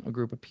label on a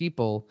group of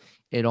people,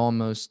 it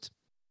almost,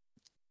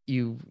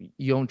 you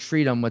don't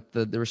treat them with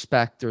the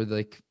respect or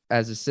like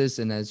as a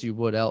citizen as you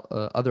would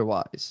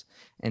otherwise.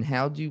 And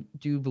how do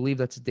you believe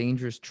that's a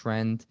dangerous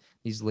trend,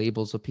 these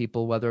labels of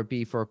people, whether it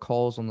be for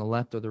calls on the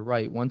left or the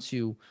right? Once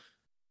you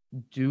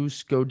do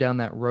go down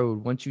that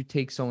road, once you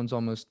take someone's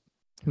almost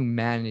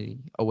humanity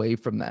away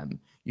from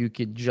them, you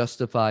could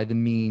justify the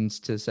means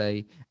to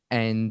say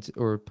end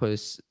or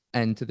put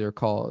end to their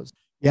cause.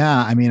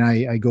 Yeah, I mean,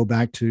 I go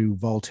back to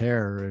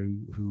Voltaire,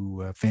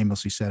 who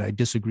famously said, "I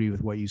disagree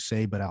with what you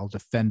say, but I'll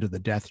defend to the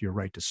death your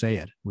right to say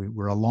it."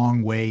 We're a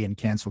long way in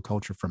cancel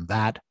culture from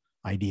that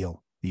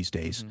ideal these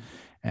days. Mm-hmm.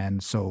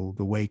 And so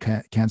the way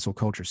cancel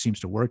culture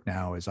seems to work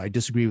now is, I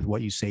disagree with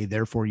what you say,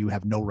 therefore you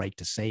have no right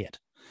to say it.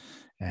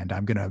 And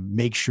I'm going to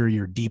make sure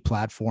you're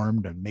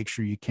deplatformed, and make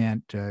sure you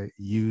can't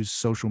use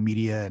social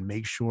media, and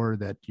make sure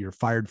that you're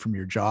fired from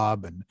your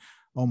job. And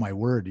oh my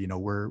word,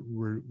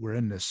 we're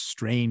in this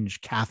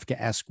strange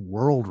Kafkaesque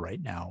world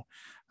right now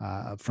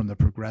from the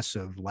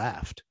progressive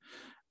left,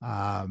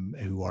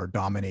 who are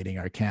dominating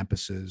our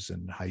campuses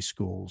and high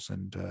schools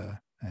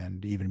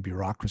and even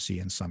bureaucracy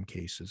in some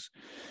cases.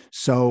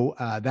 So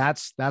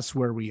that's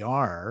where we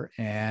are,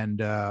 and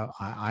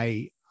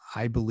I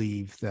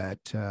believe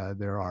that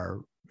there are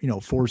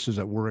forces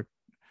at work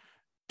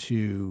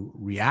to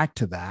react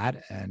to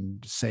that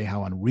and say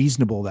how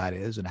unreasonable that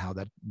is, and how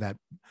that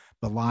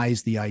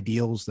belies the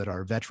ideals that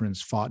our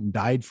veterans fought and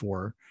died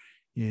for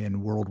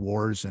in world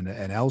wars and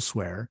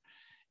elsewhere.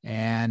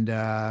 And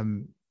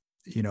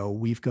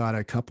we've got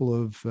a couple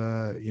of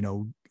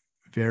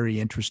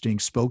very interesting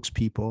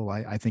spokespeople.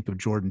 I think of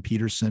Jordan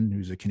Peterson,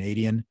 who's a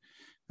Canadian,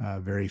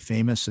 very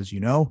famous, as you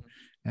know,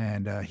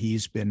 and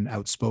he's been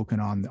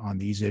outspoken on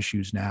these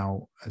issues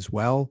now as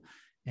well.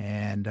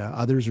 And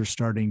others are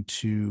starting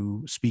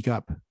to speak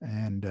up,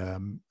 and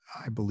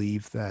I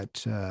believe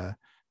that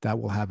that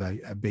will have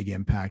a big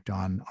impact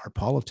on our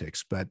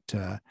politics. But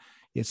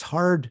it's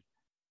hard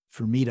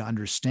for me to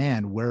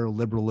understand where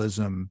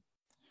liberalism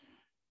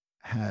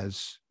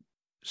has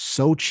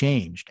so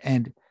changed.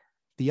 And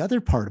the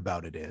other part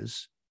about it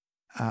is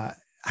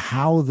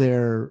how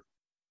they're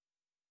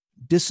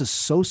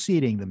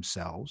disassociating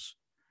themselves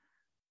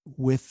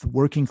with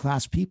working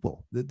class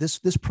people. This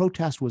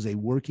protest was a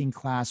working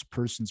class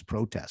person's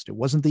protest. It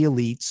wasn't the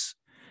elites.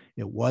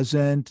 It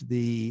wasn't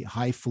the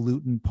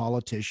highfalutin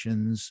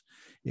politicians.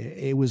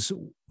 It was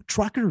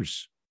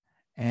truckers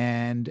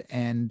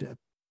and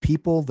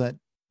people that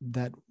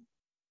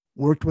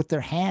worked with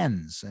their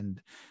hands,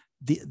 and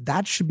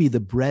that should be the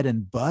bread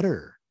and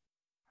butter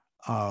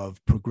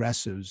of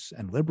progressives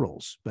and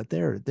liberals. But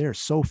they're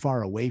so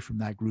far away from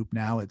that group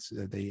now. It's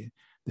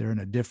they're in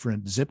a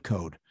different zip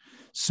code.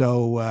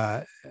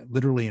 So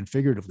literally and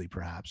figuratively,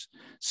 perhaps.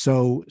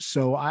 So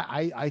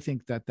I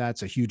think that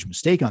that's a huge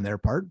mistake on their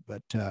part,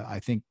 but I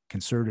think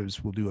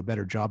conservatives will do a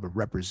better job of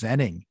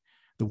representing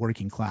the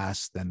working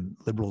class than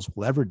liberals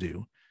will ever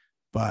do.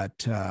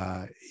 But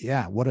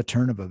yeah, what a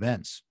turn of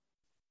events.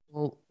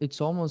 Well,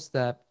 it's almost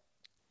that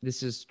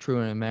this is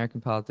true in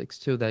American politics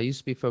too, that used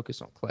to be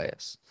focused on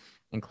class,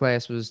 and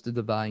class was the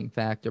dividing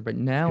factor. But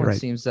now You're it right.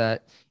 seems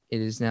that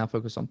it is now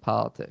focused on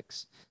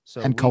politics.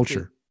 So And we could,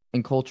 culture.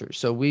 in culture,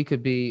 so we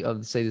could be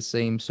of, say, the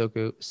same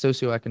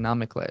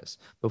socioeconomic class,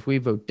 but if we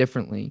vote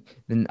differently,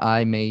 then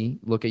I may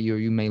look at you, or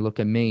you may look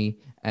at me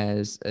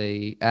as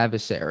a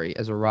adversary,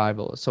 as a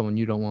rival, as someone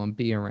you don't want to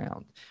be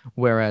around.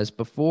 Whereas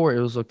before it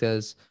was looked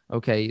as,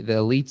 okay, the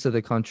elites of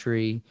the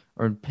country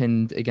are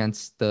pinned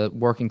against the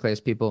working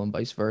class people and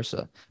vice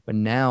versa. But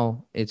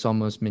now it's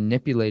almost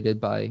manipulated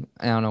by,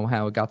 I don't know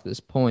how it got to this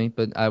point,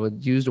 but I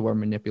would use the word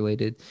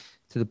manipulated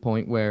to the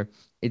point where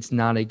it's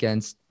not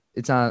against,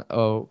 it's not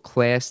a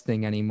class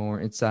thing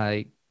anymore. It's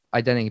a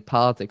identity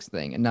politics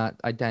thing, and not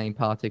identity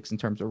politics in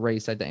terms of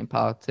race, identity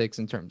politics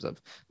in terms of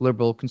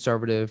liberal,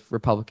 conservative,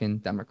 Republican,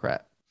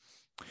 Democrat.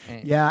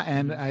 And Yeah,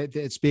 and mhm.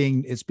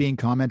 it's being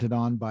commented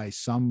on by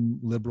some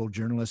liberal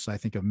journalists. I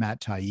think of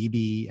Matt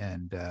Taibbi,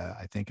 and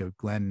I think of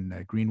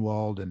Glenn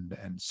Greenwald,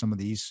 and some of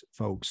these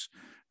folks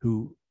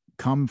who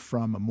come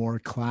from a more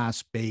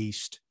class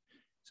based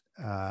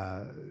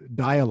uh,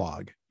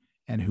 dialogue,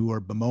 and who are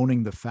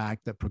bemoaning the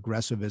fact that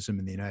progressivism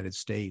in the United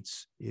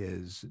States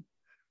is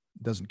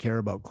doesn't care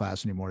about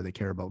class anymore. They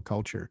care about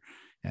culture,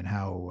 and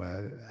how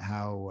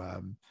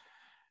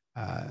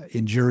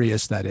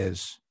injurious that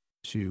is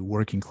to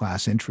working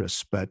class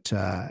interests. But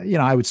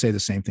I would say the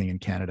same thing in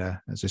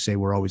Canada. As I say,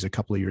 we're always a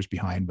couple of years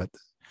behind, but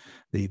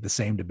the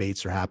same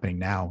debates are happening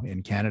now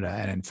in Canada.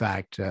 And in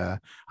fact,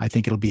 I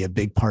think it'll be a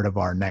big part of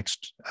our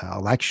next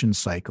election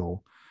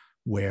cycle,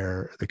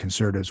 where the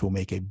Conservatives will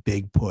make a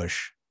big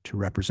push to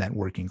represent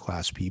working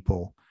class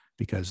people,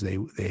 because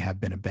they have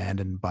been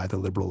abandoned by the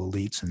liberal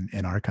elites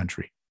in our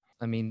country.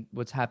 I mean,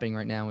 what's happening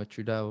right now with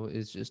Trudeau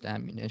is just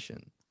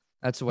ammunition.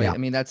 That's the way. Yeah, I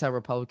mean, that's how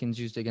Republicans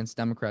used it against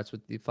Democrats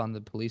with the fund the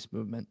police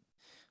movement.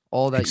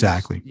 All that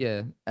exactly.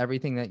 yeah,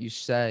 everything that you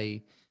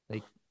say,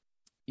 like,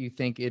 you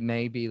think it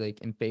may be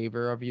like in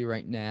favor of you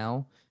right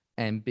now,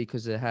 and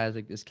because it has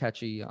like this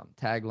catchy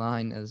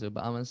tagline, as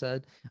Obama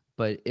said,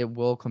 but it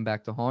will come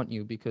back to haunt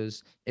you,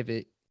 because if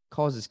it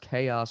causes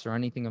chaos or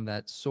anything of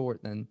that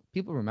sort, then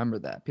people remember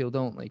that. People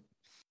don't like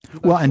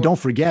people Well, have and short. don't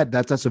forget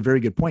that's a very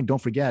good point. Don't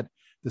forget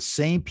the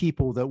same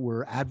people that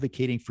were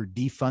advocating for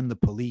defund the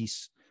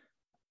police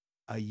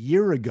a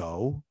year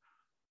ago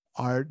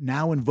are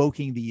now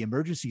invoking the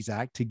Emergencies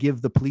Act to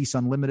give the police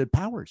unlimited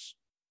powers.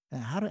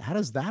 How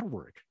does that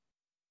work?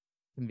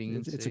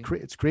 Conveniency.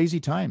 It's crazy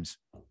times.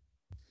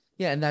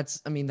 Yeah, and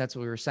that's, I mean, that's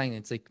what we were saying.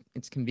 It's like,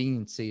 it's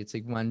conveniency. It's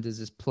like, when does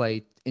this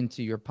play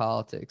into your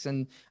politics?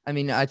 And I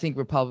mean, I think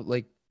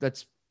like,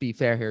 let's be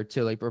fair here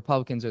too. Like,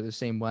 Republicans are the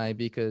same way,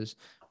 because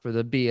for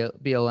the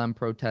BLM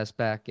protest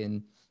back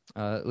in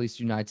at least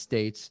the United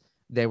States,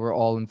 they were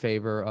all in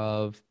favor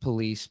of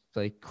police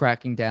like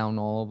cracking down on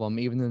all of them,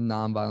 even the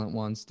nonviolent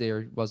ones.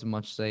 There wasn't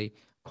much, say,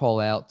 call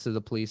out to the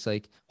police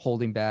like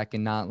holding back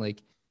and not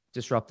like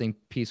disrupting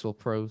peaceful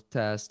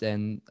protest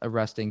and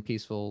arresting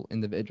peaceful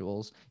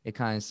individuals. It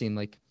kind of seemed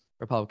like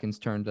Republicans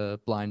turned a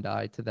blind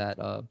eye to that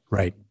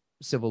Right.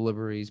 civil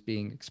liberties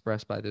being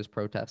expressed by those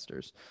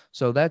protesters.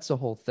 So that's the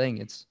whole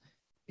thing.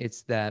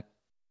 It's that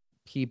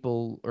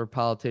people or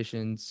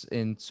politicians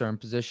in certain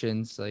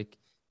positions like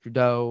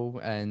Trudeau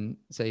and,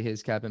 say,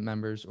 his cabinet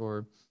members,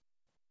 or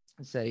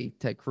say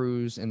Ted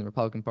Cruz in the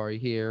Republican Party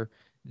here,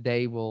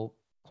 they will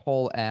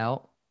call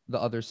out the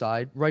other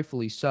side,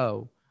 rightfully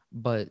so,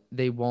 but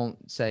they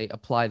won't, say,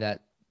 apply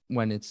that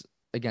when it's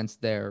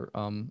against their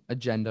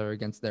agenda or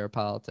against their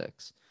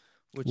politics,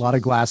 A which lot of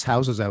is, glass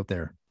houses out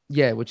there.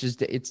 yeah, which is,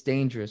 it's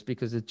dangerous,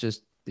 because it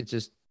just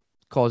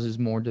causes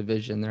more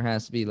division. There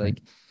has to be Right.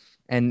 like,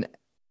 and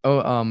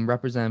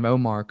Representative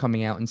Omar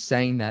coming out and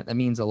saying that, that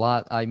means a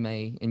lot. I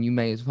may, and you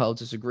may as well,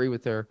 disagree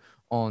with her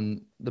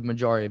on the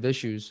majority of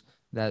issues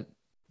that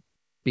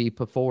be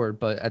put forward.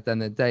 But at the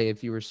end of the day,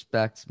 if you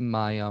respect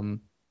my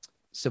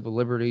civil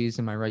liberties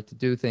and my right to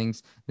do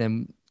things,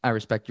 then I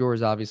respect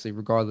yours, obviously,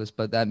 regardless.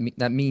 But that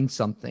means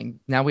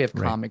something. Now we have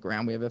Right. common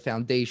ground. We have a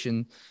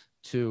foundation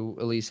to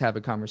at least have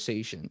a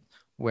conversation.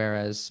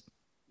 Whereas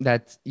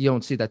that, you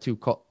don't see that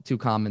too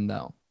common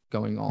though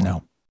going on.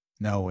 No,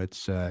 no,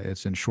 it's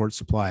in short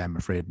supply, I'm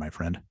afraid, my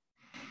friend.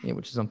 Yeah,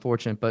 which is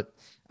unfortunate. But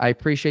I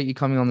appreciate you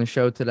coming on the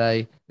show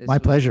today. My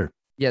pleasure.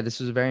 Yeah, this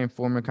was a very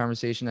informative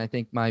conversation. I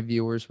think my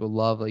viewers will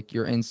love like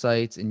your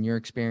insights and your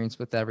experience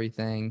with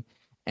everything.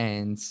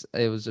 And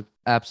it was an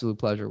absolute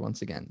pleasure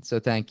once again. So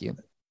thank you.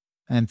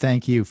 And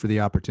thank you for the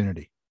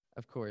opportunity.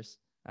 Of course.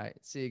 All right.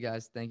 See you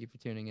guys. Thank you for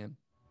tuning in.